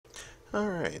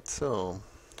Alright, so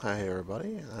hi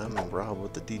everybody, I'm Rob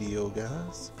with the DDO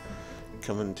guys,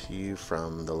 coming to you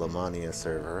from the Lamania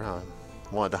server. I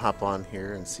wanted to hop on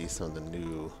here and see some of the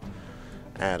new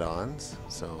add-ons,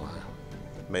 so I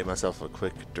made myself a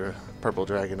quick purple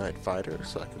Dragonite fighter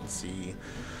so I can see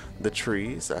the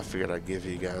trees. I figured I'd give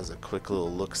you guys a quick little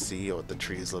look-see at what the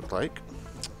trees look like.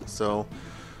 So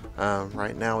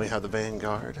right now we have the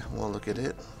Vanguard. We'll look at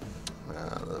it.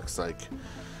 Looks like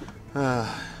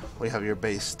we have your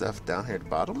base stuff down here at the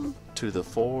bottom. To the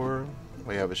fore,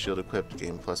 we have a shield equipped,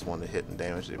 gain +1 to hit and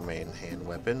damage your main hand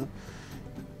weapon.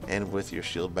 And with your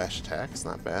shield bash attacks,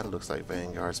 not bad. It looks like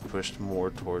Vanguard's pushed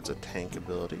more towards a tank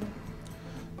ability.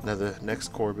 Another next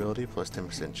core ability, plus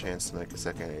 10% chance to make a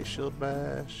secondary shield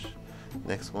bash.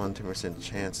 Next one, 10%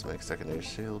 chance to make a secondary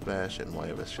shield bash, and while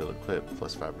you have a shield equipped,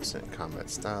 plus 5%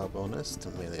 combat style bonus to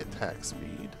melee attack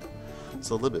speed.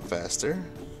 So a little bit faster.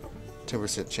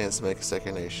 10% chance to make a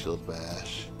secondary shield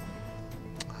bash.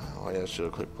 While you have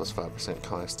shield equipped, plus 5%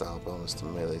 combat style bonus to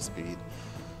melee speed.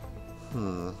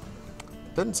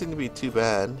 Doesn't seem to be too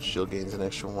bad. Shield gains an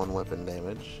extra 1 weapon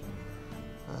damage.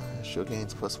 Shield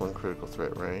gains +1 critical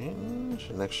threat range.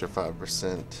 An extra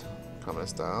 5% combat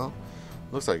style.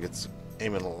 Looks like it's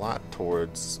aiming a lot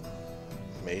towards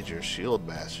major shield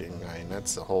bashing. I mean,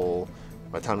 that's a whole,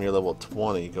 by the time you're level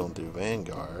 20 going through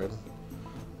Vanguard,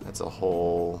 that's a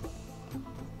whole,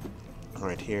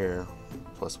 right here,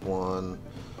 +1,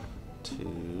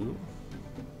 2,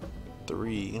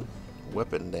 3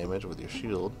 weapon damage with your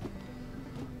shield.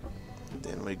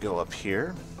 Then we go up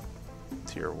here,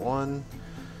 tier 1.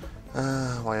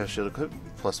 While you have shield equipped,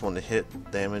 +1 to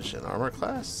hit, damage, and armor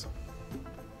class.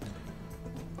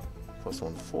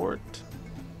 +1 fort,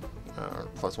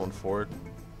 +1 fort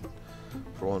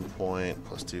for 1 point,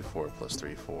 +2 fort,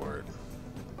 +3 fort.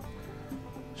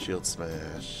 Shield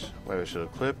smash. While you have shield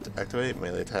equipped, activate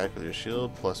melee attack with your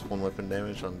shield, +1 weapon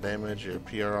damage on damage. Your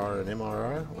PRR and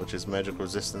MRR, which is magic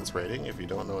resistance rating, if you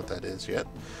don't know what that is yet,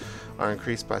 are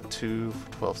increased by 2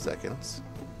 for 12 seconds.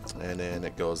 And then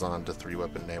it goes on to 3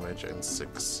 weapon damage and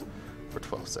 6 for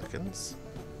 12 seconds.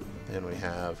 Then we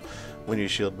have, when you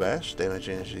shield bash, damage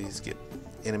enemies get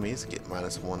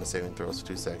 -1 to saving throws for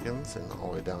 2 seconds, and all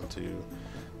the way down to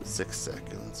 6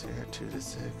 seconds here, 2 to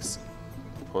 6.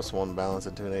 +1 balance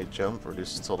and 2-8 jump,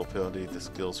 reduces total penalty to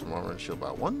skills from armor and shield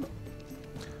by 1. Not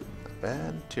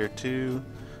bad. Tier 2,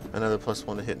 another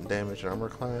 +1 to hit and damage and armor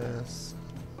class.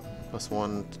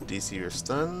 +1 to DC your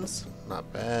stuns,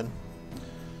 not bad.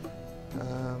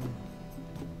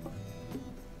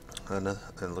 And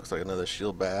it looks like another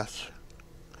shield bash,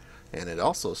 and it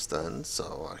also stuns,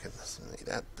 so I can see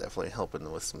that definitely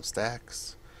helping with some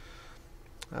stacks.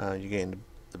 You gain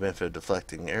the benefit of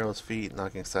deflecting arrows feet,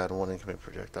 knocking aside 1 incoming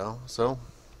projectile. So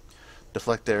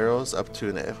deflect arrows up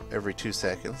to every 2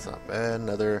 seconds, not bad.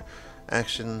 Another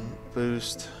action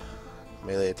boost,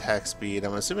 melee attack speed.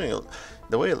 I'm assuming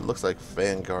the way it looks like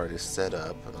Vanguard is set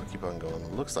up, and I'll keep on going,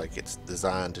 it looks like it's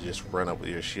designed to just run up with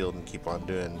your shield and keep on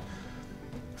doing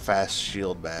fast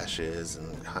shield bashes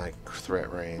and high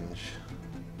threat range.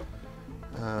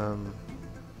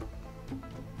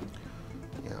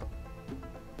 Yeah.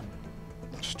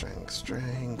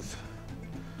 Strength.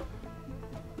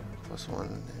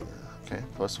 +1. Okay,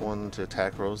 +1 to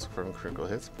attack rolls from critical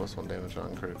hits, +1 damage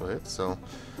on critical hits, so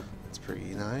it's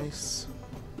pretty nice.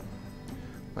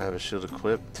 I have a shield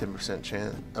equipped, 10%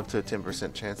 chance, up to a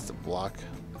 10% chance to block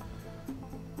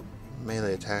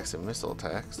melee attacks and missile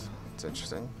attacks. It's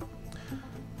interesting.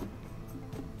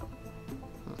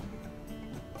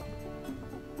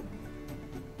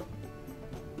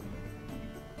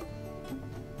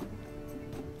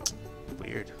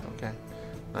 Weird. Okay.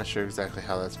 Not sure exactly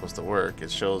how that's supposed to work. It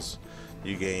shows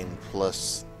you gain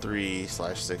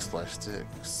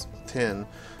 +3/6/6 10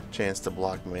 chance to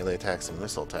block melee attacks and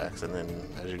missile attacks, and then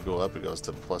as you go up it goes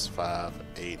to +5,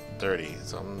 8, 30.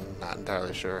 So I'm not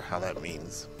entirely sure how that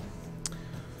means.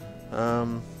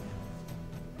 10%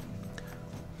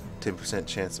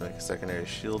 chance to make a secondary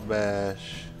shield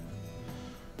bash.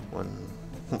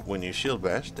 When you shield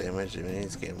bash, damage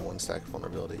enemies gain 1 stack of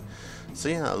vulnerability. So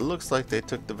yeah, it looks like they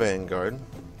took the Vanguard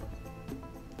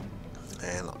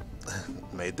and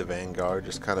made the Vanguard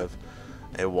just kind of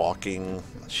a walking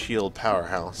shield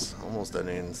powerhouse. Almost doesn't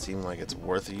even seem like it's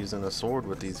worth using a sword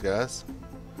with these guys.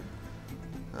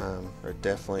 They're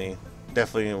definitely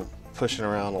pushing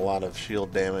around a lot of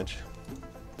shield damage.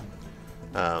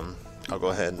 I'll go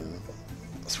ahead and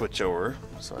switch over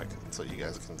so you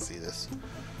guys can see this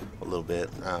a little bit.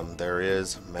 There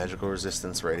is magical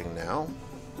resistance rating now,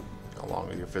 along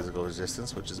with your physical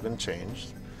resistance, which has been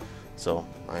changed. So,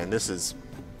 and this is,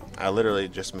 I literally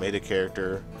just made a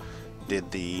character,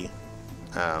 did the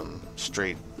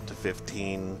straight to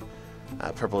 15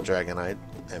 purple dragonite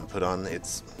and put on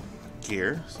its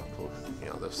gear. So, you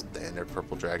know, the standard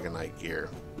purple dragonite gear.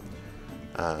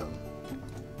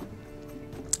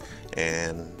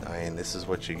 And I mean, this is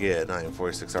what you get. I am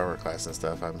 46 armor class and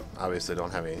stuff. I obviously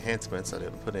don't have any enhancements. I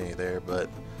didn't put any there, but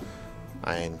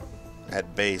I mean,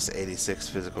 at base 86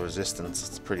 physical resistance,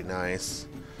 it's pretty nice.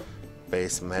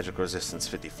 Base magical resistance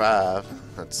 55.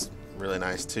 That's really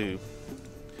nice too.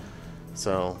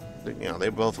 So, you know, they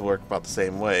both work about the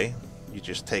same way. You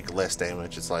just take less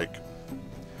damage. It's like,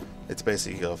 it's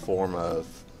basically a form of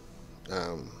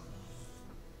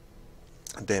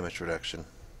damage reduction.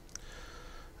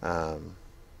 And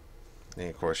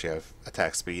of course you have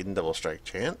attack speed and double strike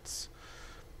chance.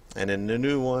 And then the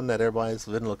new one that everybody's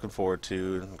been looking forward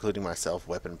to, including myself,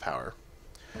 weapon power.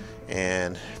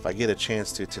 And if I get a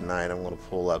chance to tonight, I'm going to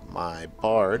pull up my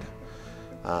Bard.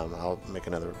 I'll make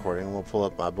another recording. We'll pull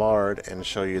up my Bard and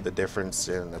show you the difference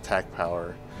in attack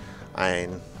power.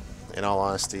 In all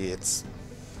honesty, it's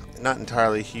not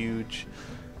entirely huge.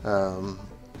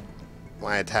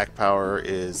 My attack power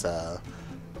is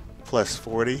plus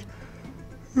 40.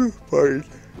 Pardon.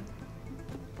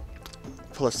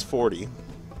 Plus 40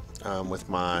 with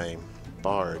my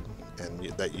Bard, and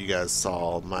that you guys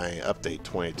saw my update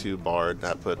 22 Bard.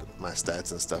 I put my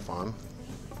stats and stuff on.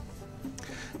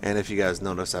 And if you guys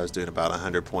notice, I was doing about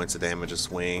 100 points of damage a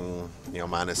swing, you know,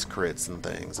 minus crits and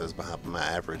things as my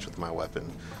average with my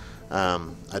weapon.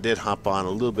 I did hop on a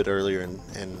little bit earlier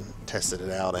and tested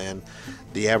it out, and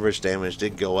the average damage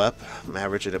did go up. I'm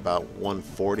averaging about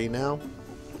 140 now.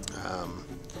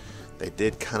 They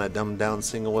did kind of dumb down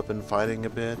single weapon fighting a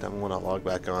bit. I'm going to log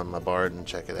back on my Bard and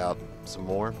check it out some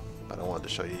more, but I wanted to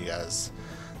show you guys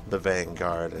the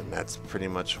Vanguard, and that's pretty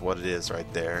much what it is right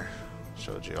there.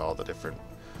 Showed you all the different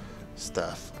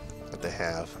stuff that they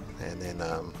have. And then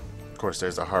of course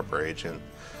there's a Harper agent,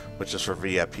 which is for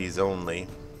VIPs only,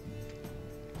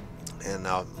 and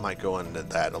I might go into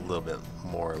that a little bit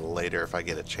more later if I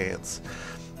get a chance.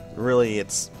 Really,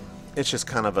 it's just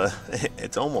kind of a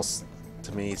it's almost,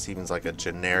 to me, seems like a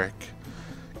generic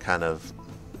kind of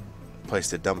place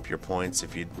to dump your points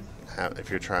if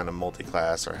you're trying to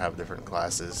multi-class or have different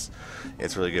classes.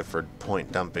 It's really good for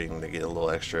point dumping to get a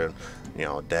little extra, you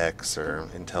know, dex or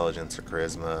intelligence or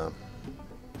charisma.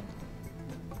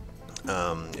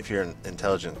 If you're an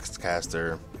intelligence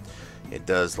caster, it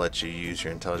does let you use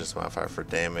your intelligence modifier for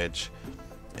damage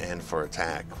and for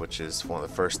attack, which is one of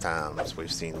the first times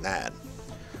we've seen that.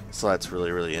 So that's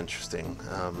really, really interesting.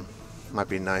 Might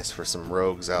be nice for some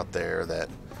rogues out there that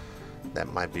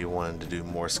might be wanting to do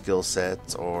more skill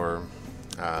sets, or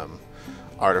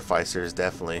artificers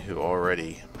definitely who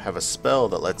already have a spell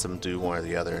that lets them do one or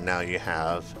the other, and now you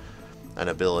have an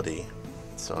ability.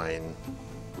 So I mean,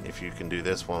 if you can do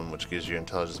this one, which gives you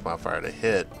intelligence modifier to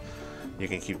hit, you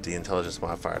can keep the intelligence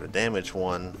modifier to damage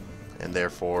one, and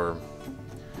therefore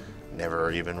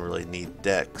never even really need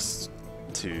dex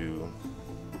to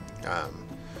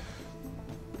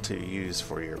use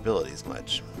for your abilities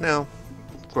much. Now,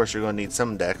 of course, you're going to need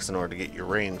some dex in order to get your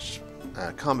ranged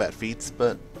combat feats,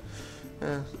 but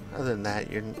other than that,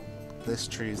 this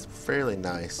tree is fairly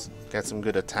nice. Got some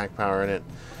good attack power in it.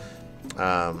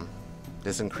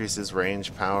 This increases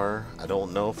range power. I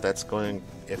don't know if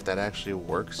that actually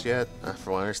works yet.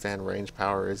 From what I understand, range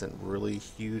power isn't really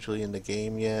hugely in the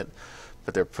game yet,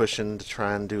 but they're pushing to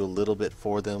try and do a little bit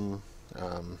for them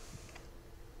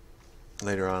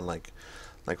later on.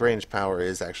 Like range power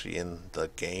is actually in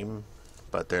the game,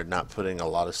 but they're not putting a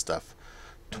lot of stuff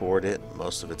toward it.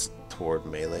 Most of it's toward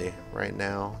melee right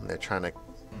now. And they're trying to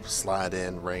slide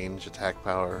in range attack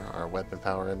power or weapon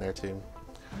power in there too.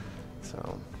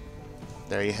 So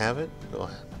there you have it. Go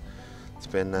ahead. It's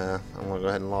been I'm gonna go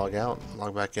ahead and log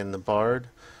back in the Bard,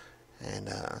 and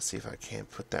see if I can't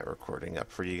put that recording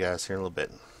up for you guys here in a little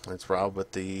bit. It's Rob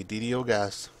with the DDO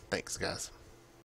guys. Thanks, guys.